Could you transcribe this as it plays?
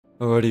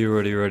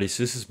Alrighty.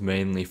 So this is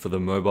mainly for the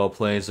mobile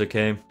players,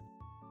 okay?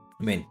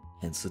 I mean,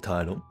 hence the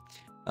title.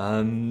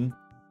 The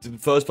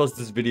first part of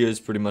this video is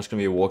pretty much gonna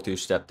be a walkthrough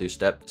step through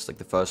step. It's like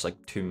the first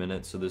 2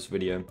 minutes of this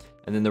video,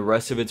 and then the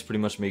rest of it's pretty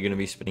much me gonna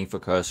be spinning for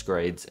curse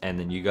grades, and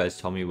then you guys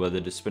tell me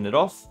whether to spin it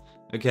off.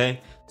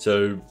 Okay?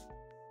 So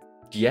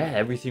yeah,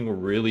 everything will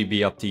really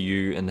be up to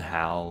you and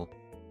how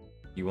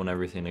you want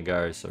everything to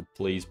go. So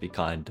please be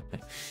kind to me.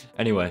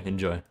 Anyway,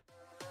 enjoy.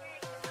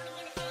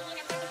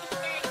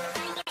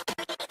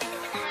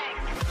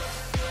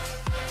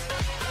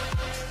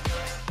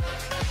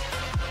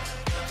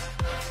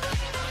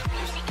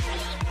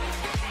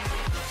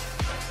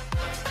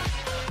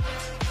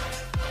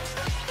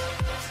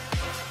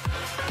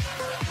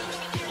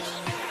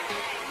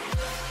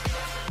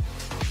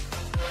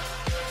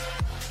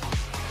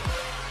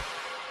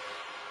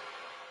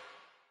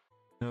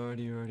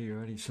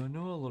 Alrighty. So I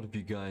know a lot of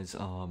you guys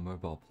are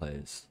mobile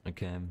players,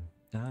 okay?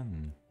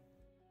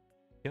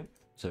 Yep.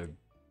 So,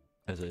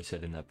 as I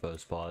said in that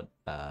first part,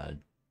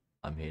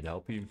 I'm here to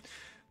help you.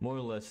 More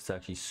or less, it's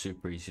actually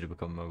super easy to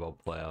become a mobile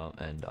player,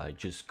 and I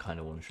just kind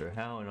of want to show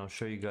how, and I'll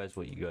show you guys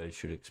what you guys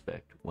should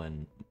expect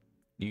when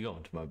you go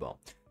into mobile.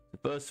 So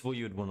first of all,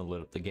 you would want to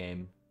load up the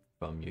game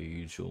from your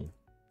usual,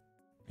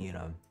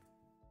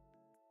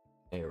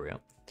 area.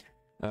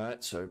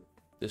 Alright, so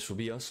this will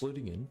be us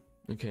loading in.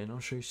 Okay, and I'll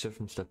show you step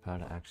from step how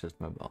to access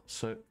mobile.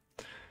 So,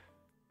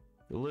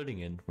 you're loading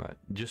in, right?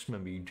 Just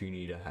remember you do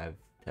need to have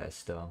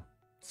tester,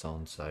 so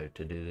and so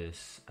to do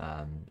this.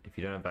 If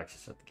you don't have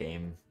access to the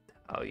game,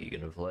 how are you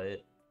gonna play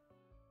it?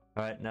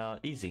 Alright, now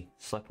easy,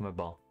 select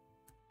mobile.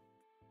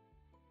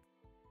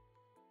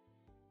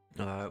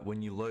 Alright,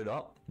 when you load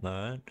up,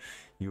 alright,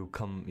 you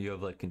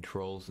have like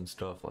controls and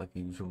stuff like the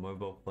usual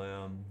mobile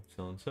player,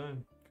 so and so.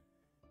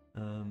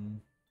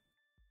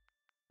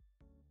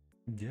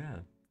 Yeah.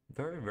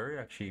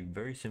 Actually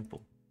very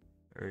simple,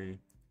 very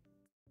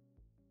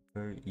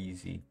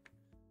easy.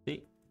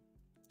 See,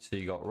 so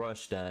you got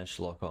rush, dash,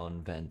 lock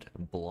on, vent,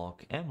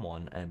 block,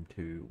 M1,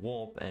 M2,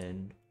 warp,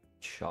 and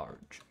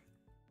charge.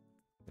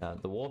 Now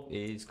the warp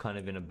is kind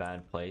of in a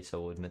bad place, I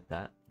will admit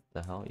that.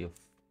 The hell, you're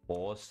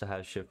forced to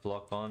have shift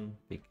lock on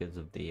because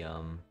of the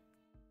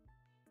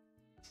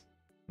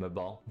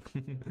mobile.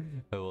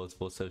 Oh well, it's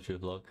forced to have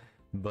shift lock,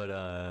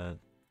 but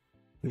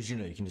because you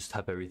can just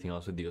tap everything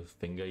else with your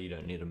finger, you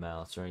don't need a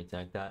mouse or anything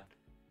like that.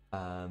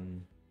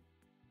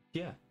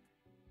 Yeah,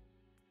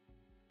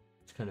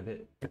 it's kind of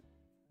it.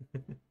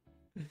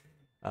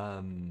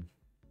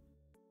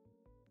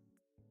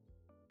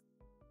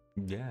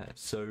 Yeah,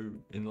 so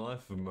in the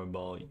life of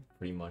mobile, you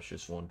pretty much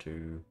just want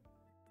to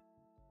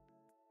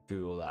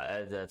do all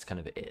that. That's kind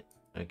of it.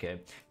 Okay,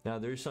 now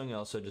there is something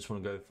else I just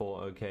want to go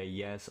for. Okay,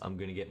 yes, I'm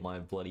gonna get my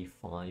bloody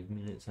 5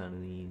 minutes out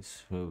of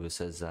these, whoever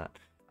says that.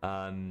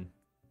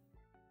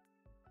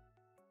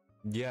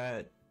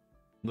 Yeah,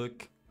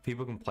 look,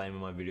 people complain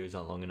when my videos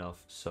aren't long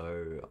enough,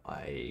 so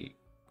I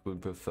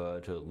would prefer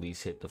to at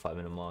least hit the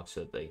 5-minute mark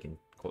so that they can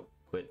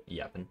quit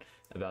yapping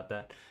about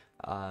that.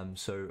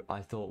 So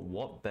I thought,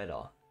 what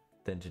better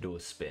than to do a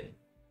spin?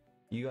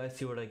 You guys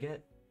see what I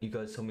get, you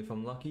guys tell me if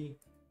I'm lucky,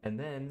 and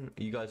then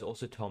you guys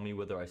also tell me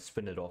whether I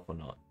spin it off or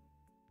not.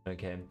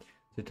 Okay,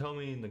 so tell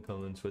me in the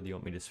comments whether you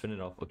want me to spin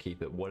it off or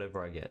keep it,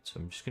 whatever I get. So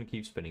I'm just going to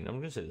keep spinning. I'm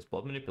going to say this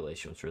blob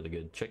manipulation was really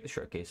good. Check the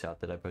showcase out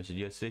that I posted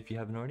yesterday if you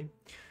haven't already.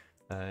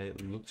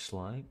 It looks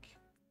like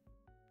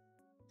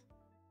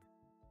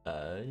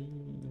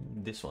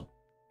this one.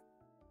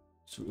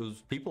 So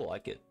people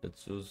like it. And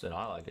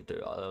I like it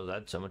too. I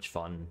had so much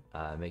fun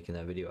making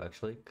that video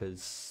actually,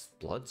 because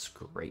blood's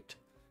great.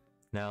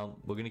 Now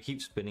we're going to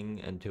keep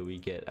spinning until we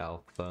get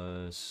our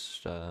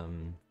first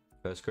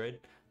grade.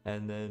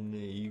 And then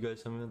you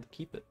guys have to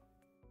keep it.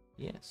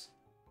 Yes.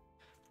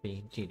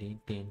 Kind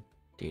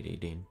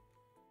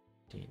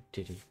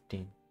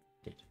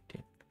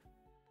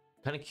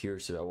of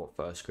curious about what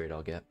first grade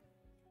I'll get.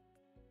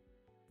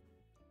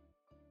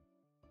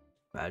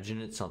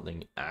 Imagine it's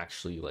something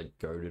actually like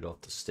goated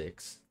off the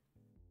sticks.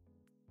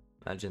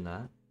 Imagine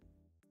that.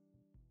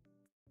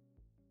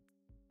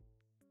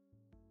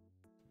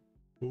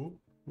 Ooh.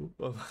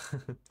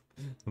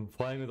 I'm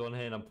playing with one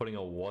hand. I'm putting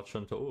a watch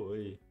onto. Oh,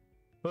 hey.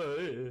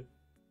 Hey.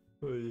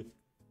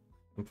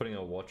 I'm putting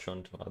a watch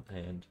onto my other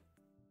hand.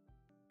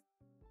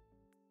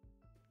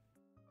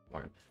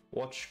 Alright.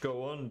 Watch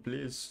go on,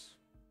 please.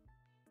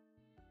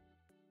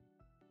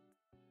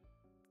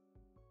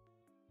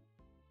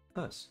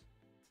 Nice.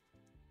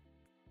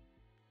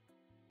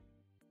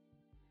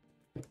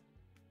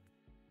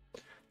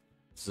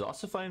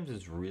 Zossifymes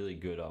is really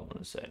good, I want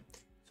to say.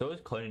 So is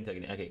cloning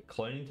technique. Okay,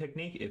 cloning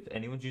technique, if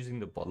anyone's using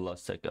the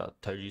Bloodlust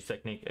Toji's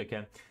technique,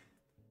 okay,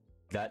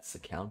 that's the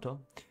counter.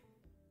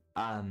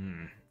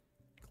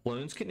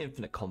 Clones can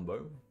infinite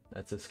combo.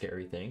 That's a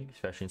scary thing,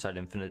 especially inside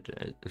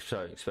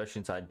especially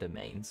inside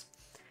domains.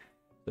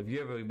 So if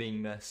you're ever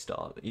being messed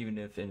up, even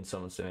if in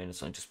someone's domain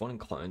it's like just wanting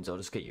clones, I'll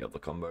just get you other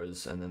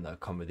combos and then they'll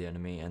combo the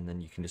enemy, and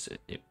then you can just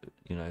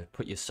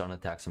put your stun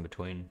attacks in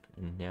between,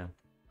 and yeah,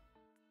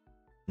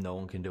 no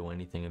one can do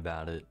anything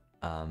about it.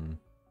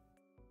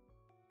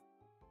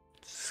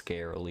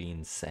 scarily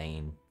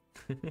insane.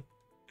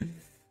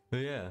 But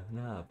yeah,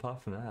 nah,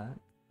 apart from that,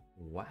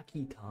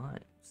 wacky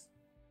times.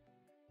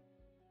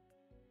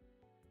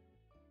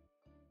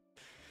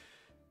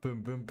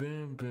 Boom boom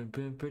boom boom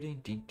boom boom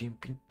ding ding ding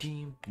ding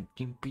ding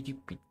ding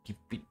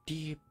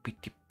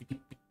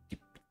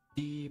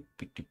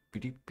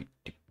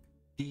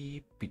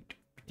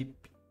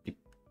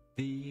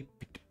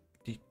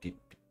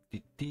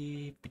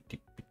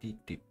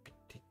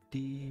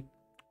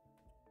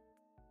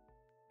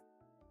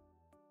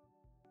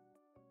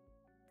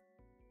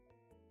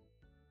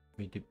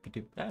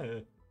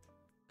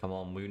come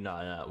on,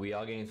 we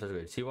are getting such a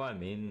good. See what I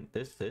mean?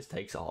 This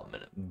takes a hot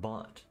minute,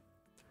 but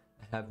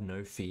I have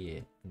no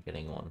fear in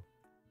getting on.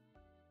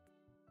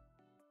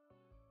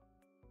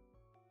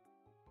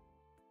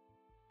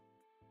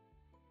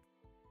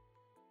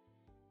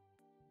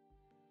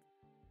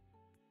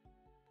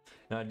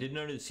 Now I did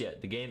notice, yeah,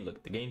 the game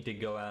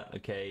did go out.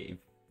 Okay, if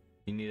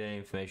you need any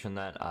information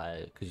on that,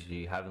 because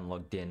you haven't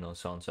logged in or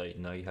so on, so you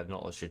know you have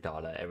not lost your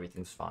data,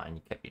 everything's fine.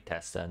 You kept your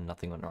test and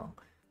nothing went wrong.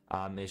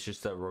 It's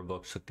just that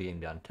Roblox took the game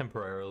down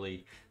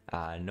temporarily.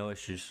 No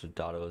issues with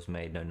data was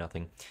made, no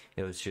nothing.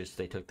 It was just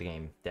they took the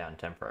game down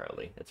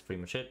temporarily. That's pretty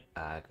much it.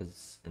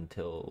 Because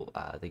until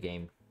the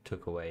game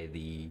took away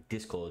the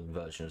Discord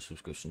version of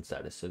subscription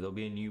status, so there'll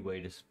be a new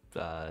way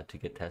to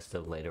get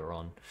tested later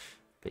on.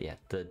 But yeah,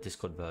 the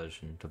Discord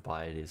version to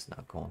buy it is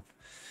now gone.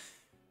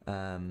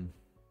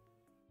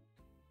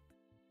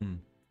 Hmm.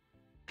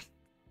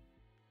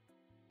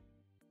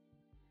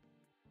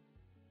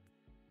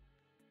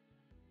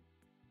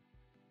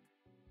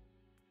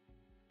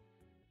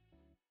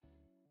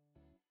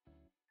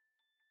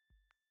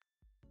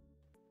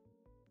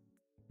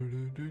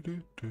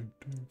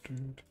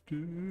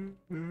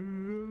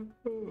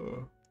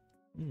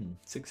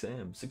 6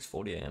 a.m.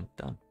 6:40 a.m.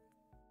 Done.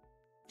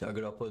 I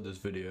could upload this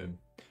video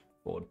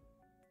for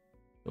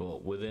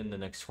within the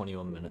next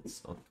 21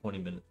 minutes or 20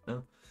 minutes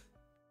now.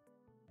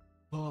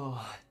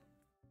 Oh.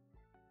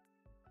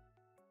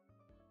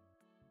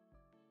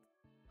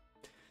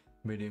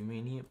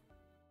 Mini.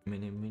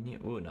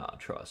 Oh nah,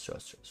 trust.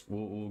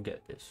 We'll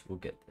get this. We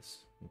got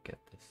this.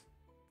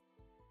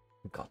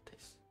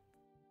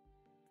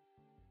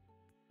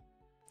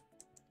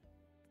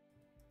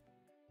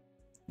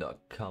 No,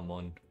 come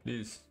on,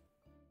 please,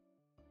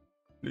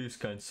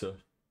 kind sir.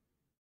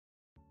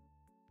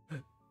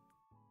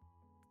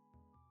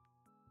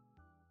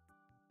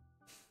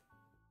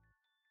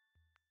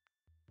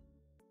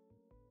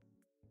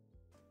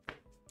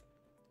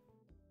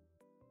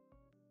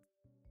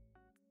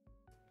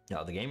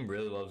 Yeah, the game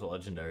really loves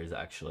legendaries.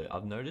 Actually,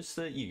 I've noticed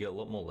that you get a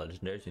lot more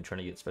legendaries when you're trying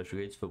to get special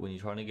grades, but when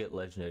you're trying to get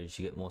legendaries,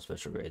 you get more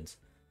special grades.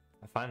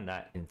 I find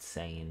that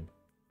insane.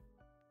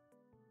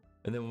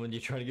 And then when you're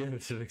trying to get a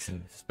specific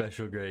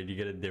special grade, you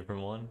get a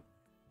different one.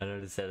 I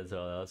noticed that as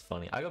well. That was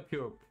funny. I got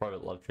pure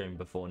private love train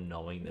before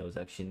knowing that was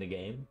actually in the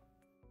game.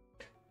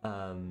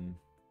 I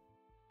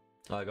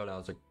got it. I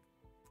was like,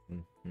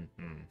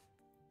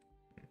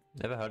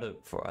 never heard of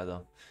it before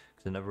either,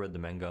 because I never read the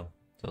manga.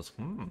 So I was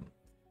like,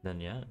 Then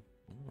yeah, a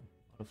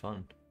lot of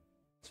fun.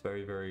 It's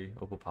very, very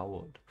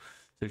overpowered.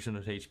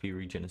 600 HP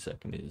regen a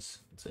second is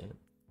insane.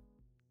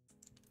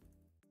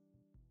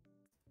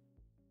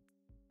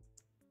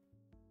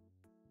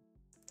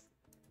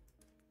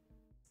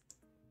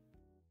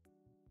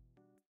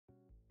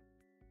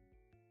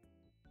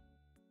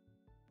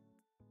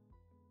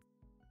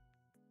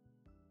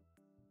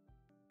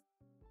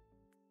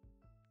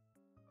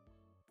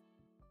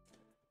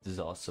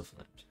 Disaster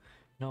flips.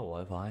 No,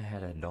 if I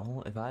had a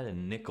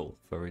nickel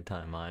for every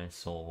time I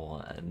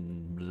saw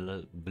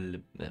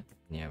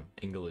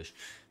English,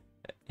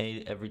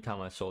 every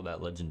time I saw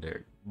that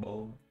legendary,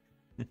 boy,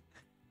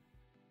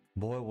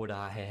 would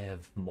I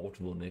have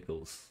multiple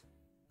nickels.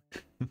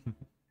 I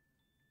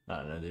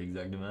don't know the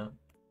exact amount.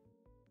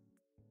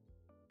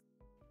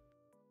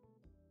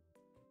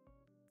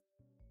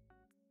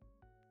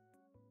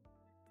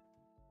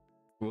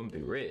 We wouldn't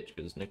be rich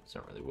because nickels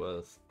aren't really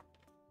worth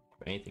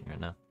anything right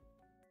now.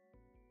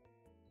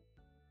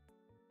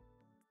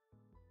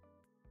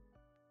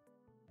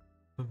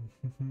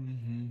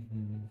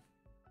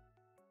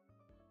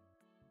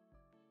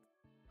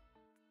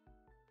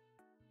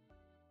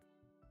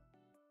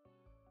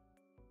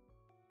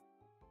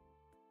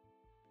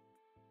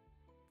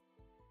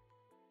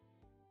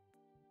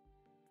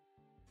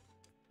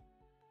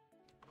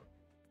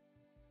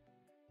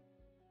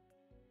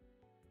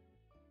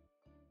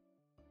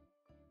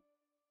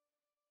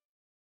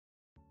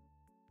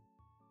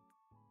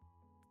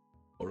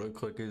 Auto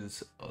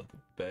clickers are the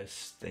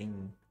best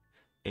thing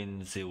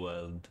in the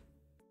world.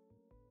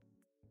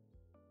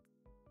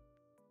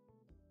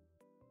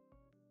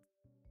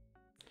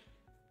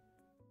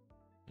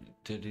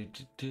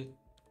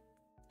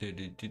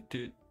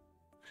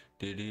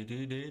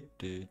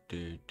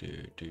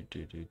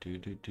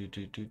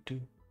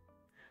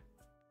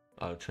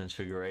 Our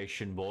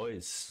transfiguration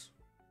boys.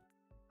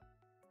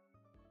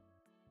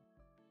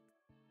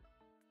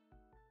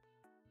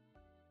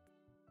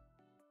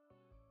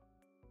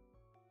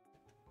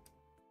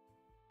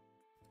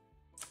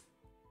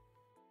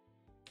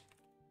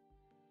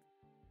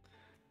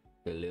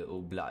 A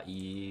little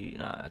bloody.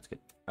 Nah, that's good.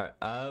 Alright,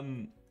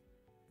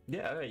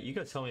 yeah, alright, you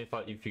guys tell me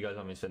if you guys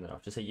want me to spin it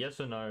off. Just say yes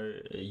or no,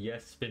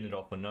 yes, spin it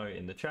off, or no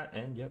in the chat,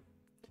 and yep,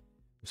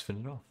 we'll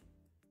spin it off.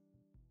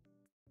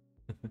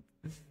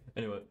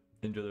 Anyway,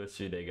 enjoy the rest of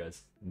your day,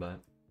 guys. Bye.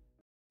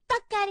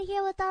 Fuck out of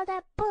here with all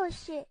that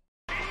bullshit.